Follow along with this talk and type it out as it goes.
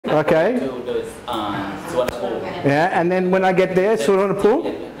Okay. To the Suvarnabhumi. Yeah, and then when I get there, Suvarnabhumi,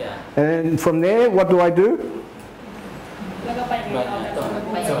 Yeah. and then from there, what do I do? แล้วก็ไปไงต่อ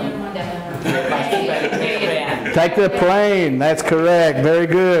จาก Take the plane. That's correct. Very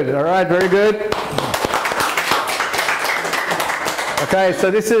good. All right, very good. Okay, so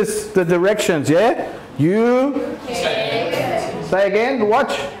this is the directions, yeah? You say again,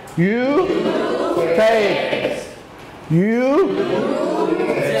 watch. You take. You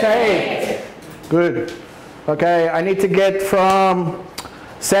take. Good. Okay, I need to get from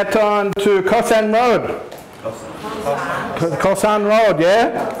Saturn to Khosan Road. Khosan Road,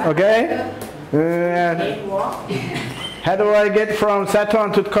 yeah? Okay. How do I get from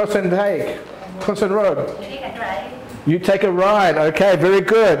Saturn to Khosan Road? You take a ride. Okay, very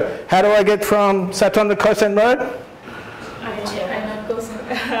good. How do I get from Saturn to Khosan Road? I go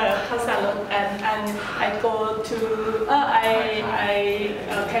Khosan Road and I go to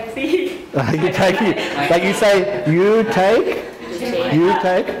taxi. You take, like you say, you take.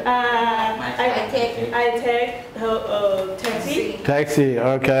 I take taxi. Taxi.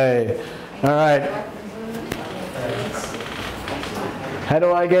 Okay. All right. How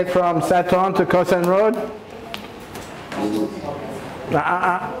do I get from Saturn to Khosan Road?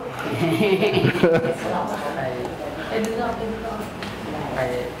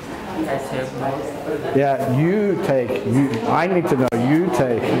 Yeah, you take. I need to know. You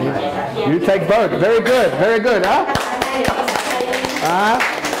take. You take both. Very good. Very good. Huh?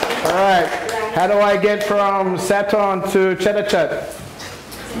 All right. How do I get from Saturn to Chedachat?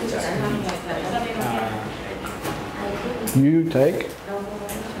 You take.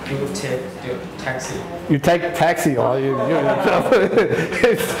 You take the taxi. You take taxi. Oh,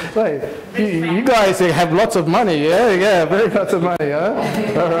 it's like, you guys have lots of money. Yeah, very lots of money. Huh?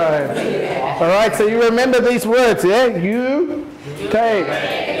 All right. So you remember these words, yeah? You take.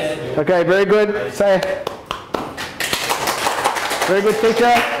 Okay, very good. Say. Very good,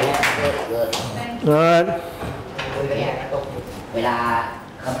 teacher. All right. เวลา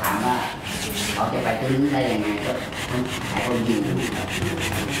เขาถามว่าเขาจะไปตรงนู้นได้ยังไงก็หลายคนยืน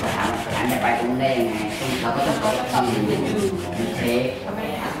เขาถามว่าสถานจะไปตรงนู้นได้ยังไงเราก็ต้องบอกที่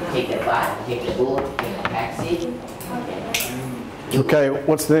take the bus, take the boat, take a taxi. Okay,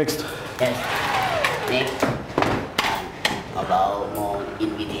 what's next? Yes. Next, about more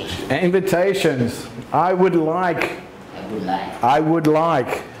invitation. Invitations. I would like. I would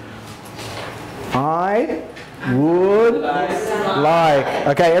like.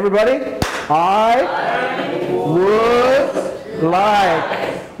 Okay, everybody. I would like.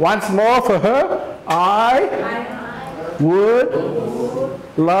 Once more for her. I would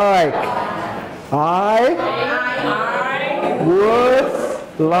like. I would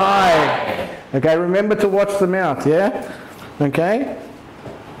like. Okay, remember to watch the mouth, yeah? Okay?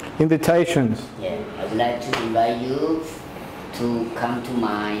 Invitations. Yeah, I would like to invite you to come to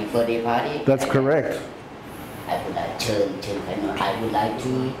my birthday party. That's correct. I would like to I would like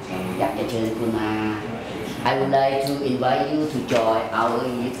to อยากจะเชิญคุณมา I would like to invite you to join our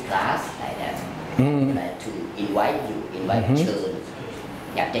youth class like that. I would like to invite you เชิญ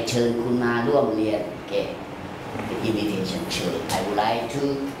อยากจะเชิญคุณมาร่วมเรียน Okay, the invitation เชิญ I would like to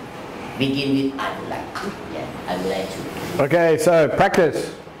begin with I would like to. Yeah, I would like to. Okay, so practice.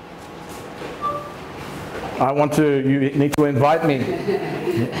 I want to, you need to invite me.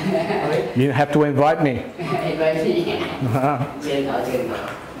 You have to invite me.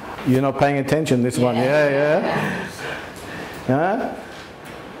 You're not paying attention, this one. Yeah. Huh?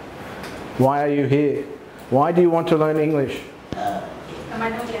 Why are you here? Why do you want to learn English?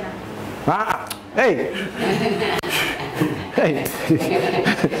 Hey! Hey!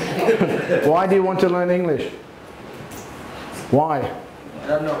 Why do you want to learn English? Why? I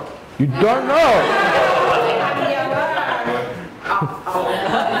don't know. You don't know?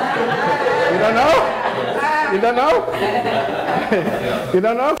 You don't know? You don't know? You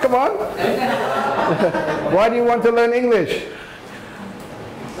don't know? Come on. Why do you want to learn English?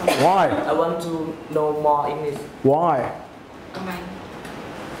 Why? I want to know more English. Why?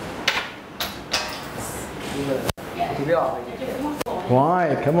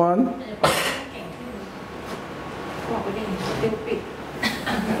 Why? Come on.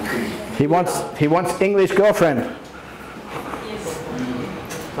 He wants English girlfriend.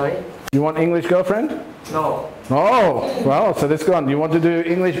 Sorry? You want English girlfriend? No. Oh, well, so this gone. You want to do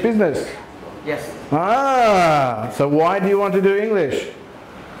English business? Yes. So why do you want to do English?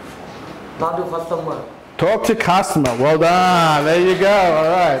 Not to customer. Talk to customer. Well done. There you go.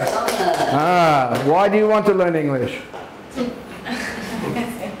 All right. Why do you want to learn English?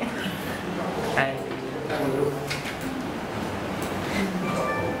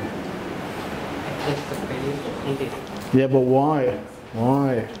 Yeah, but why?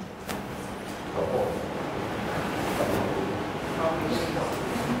 Why?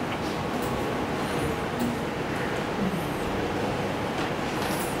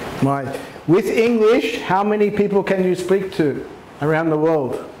 Right. With English, how many people can you speak to around the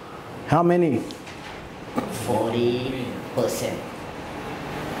world? How many? 40%.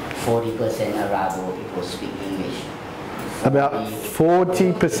 40% around the world people speak English. About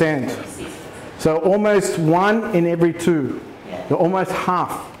 40%. So almost 1 in every 2. Yeah. Almost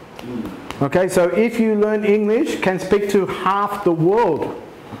half. Okay, so if you learn English, can speak to half the world.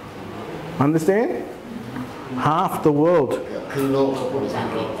 Understand? Half the world.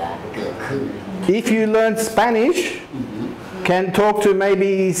 If you learn Spanish, can talk to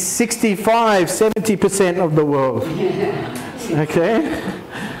maybe 65, 70% of the world. Okay?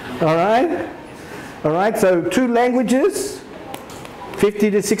 Alright? Alright, so 2 languages, 50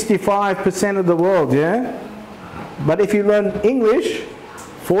 to 65% of the world, yeah? But if you learn English,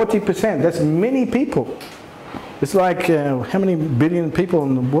 40%, that's many people. It's like, how many billion people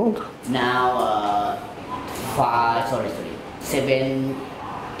in the world? Now,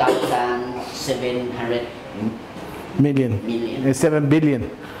 7,700 million. 7 billion.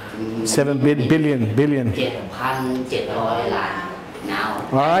 7 billion. 7,700 ล้าน now.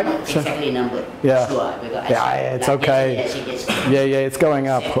 Alright. Exactly number. Yeah. Sure. Because Yeah, it's okay. Yeah, it's going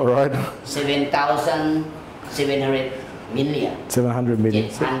up, alright. 7,700 million. 700 million.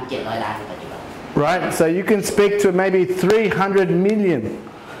 7,700 ล้าน ปัจจุบัน Right, so you can speak to maybe 300 million.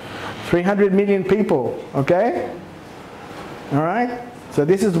 300 million people, okay? Alright? So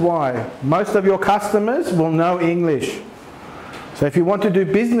this is why most of your customers will know English. So if you want to do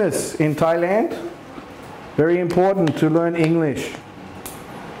business in Thailand, very important to learn English.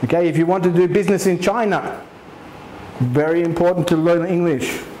 Okay, if you want to do business in China, very important to learn English.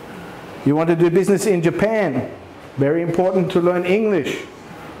 You want to do business in Japan, very important to learn English.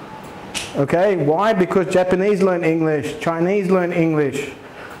 Okay, why? Because Japanese learn English, Chinese learn English.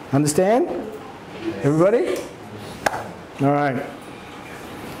 Understand? Everybody? All right.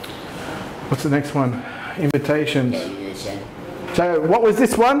 What's the next one? Invitations. So what was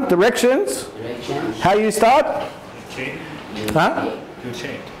this one? Directions? How you start? Huh?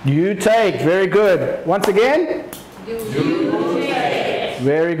 You take. Very good. Once again? You take.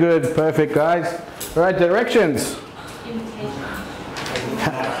 Very good. Perfect, guys. All right, directions.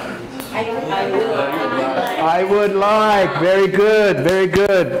 I would like. Very good. Very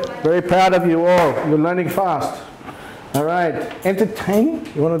good. Very proud of you all. You're learning fast. All right. Entertain?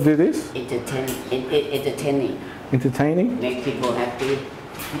 You want to do this? Entertaining. Entertaining? Make people happy.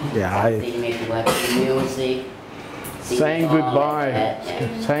 Yeah. Make people happy. Music. Saying goodbye.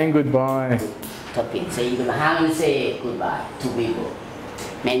 Saying goodbye. Topic. Say goodbye. How you say goodbye to people?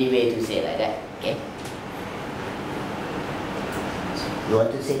 Many ways to say like that. Okay. You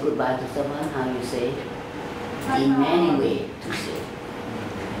want to say goodbye to someone? How you say? In many ways to say.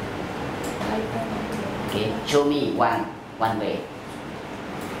 Okay. Show me one way.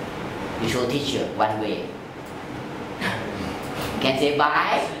 You show teacher one way. You can say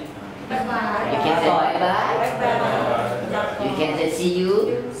bye. You can say bye. You can say see you.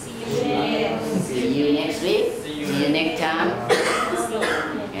 See you next week. See you next time.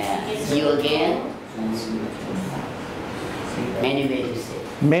 Yeah. See you again. Many ways to say.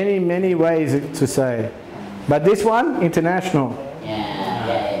 Many ways to say. But this one, international.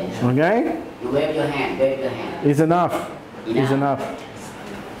 Yeah. Okay? You wave your hand. Is enough. Is enough.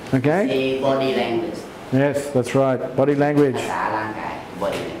 Okay? Say body language. Yes, that's right. Body language. ภาษาร่างกาย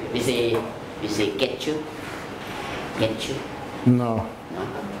body language. We say get you. No. No.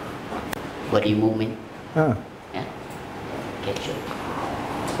 Body movement. Ah. Yeah. Get you.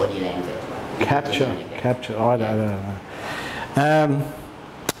 Body language. Capture. Oh, I don't know.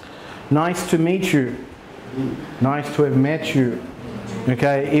 Nice to meet you. Nice to have met you.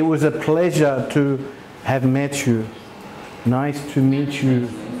 Okay, it was a pleasure to have met you. Nice to meet you.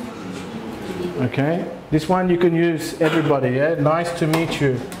 Okay, this one you can use everybody. Yeah, nice to meet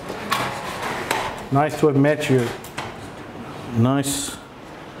you. Nice to have met you. Nice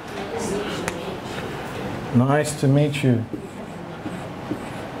to meet you.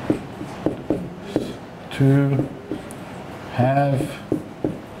 To have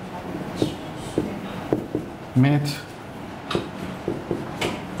met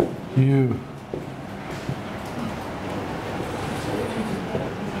you.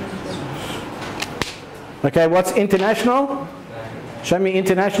 Okay, what's international? Show me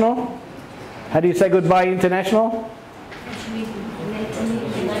international. How do you say goodbye international?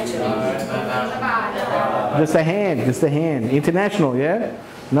 Just a hand. International, yeah?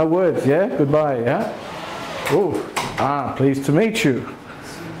 No words, yeah? Goodbye, yeah? Oh, pleased to meet you.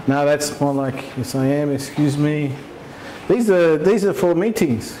 Now that's more like, yes I am, excuse me. These are for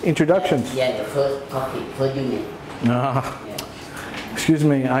meetings, introductions. Yeah, the first topic, first unit. Yeah. Excuse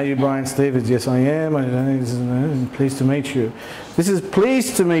me, are you Brian Stevens? Yes I am, pleased to meet you. This is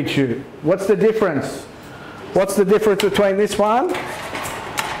pleased to meet you. What's the difference? What's the difference between this one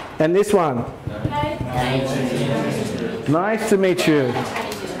and this one? Nice to meet you.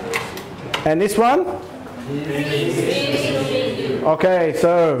 And this one? Okay,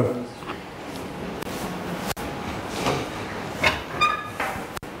 so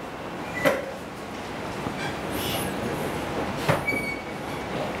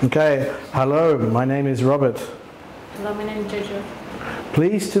okay, hello, my name is Robert. Hello, my name is Jojo.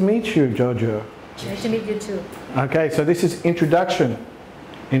 Pleased to meet you, Jojo. Nice to meet you too. Okay, so this is introduction.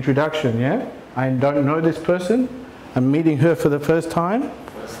 Introduction, yeah? I don't know this person. I'm meeting her for the first time.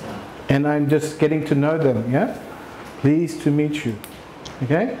 And I'm just getting to know them, yeah? Pleased to meet you.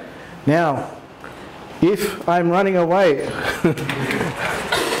 Okay? Now, if I'm running away,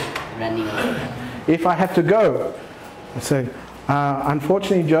 if I have to go, I say,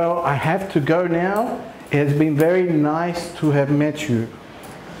 unfortunately, Joe, I have to go now. It has been very nice to have met you.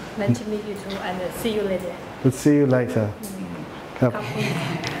 Nice to meet you too, and see you later. We'll see you later.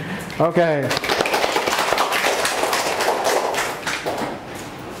 Okay.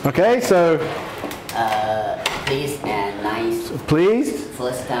 Okay, so Please and nice. pleased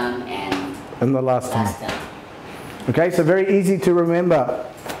First time and the last time. last time. Okay, so very easy to remember.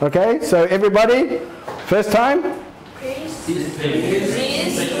 Okay, so everybody, first time?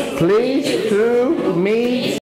 Pleased to meet